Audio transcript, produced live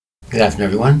Good afternoon,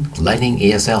 everyone.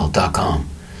 LightningESL.com.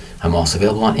 I'm also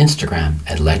available on Instagram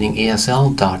at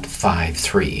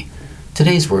lightningesl.53.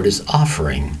 Today's word is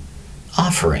offering.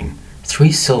 Offering.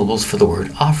 3 syllables for the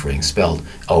word offering, spelled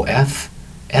O-F-F-E-R-I-N-G.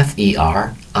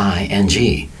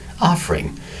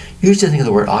 Offering. Usually think of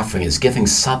the word offering as giving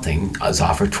something as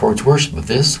offered towards worship of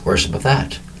this, worship of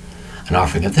that. An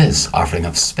offering of this, offering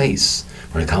of space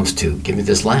when it comes to giving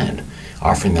this land.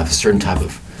 Offering of a certain type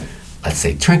of, let's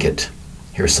say, trinket.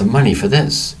 Here's some money for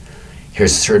this.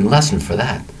 Here's a certain lesson for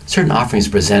that. Certain offerings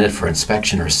presented for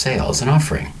inspection or sale as an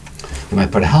offering. You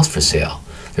might put a house for sale.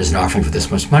 There's an offering for this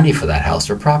much money for that house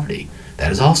or property.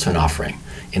 That is also an offering.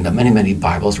 In the many, many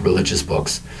Bibles, religious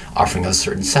books, offering a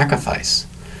certain sacrifice.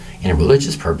 In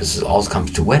religious purposes, it all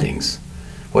comes to weddings.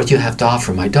 What do you have to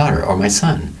offer my daughter or my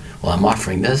son? Well, I'm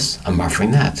offering this, I'm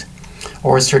offering that.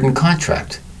 Or a certain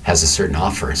contract has a certain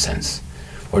offer sense.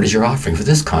 What is your offering for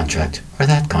this contract or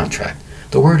that contract?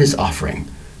 The word is offering,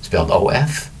 spelled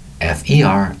O-F-F-E-R-I-N-G.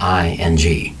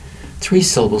 3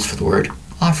 syllables for the word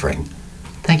offering.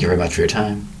 Thank you very much for your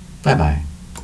time. Bye-bye.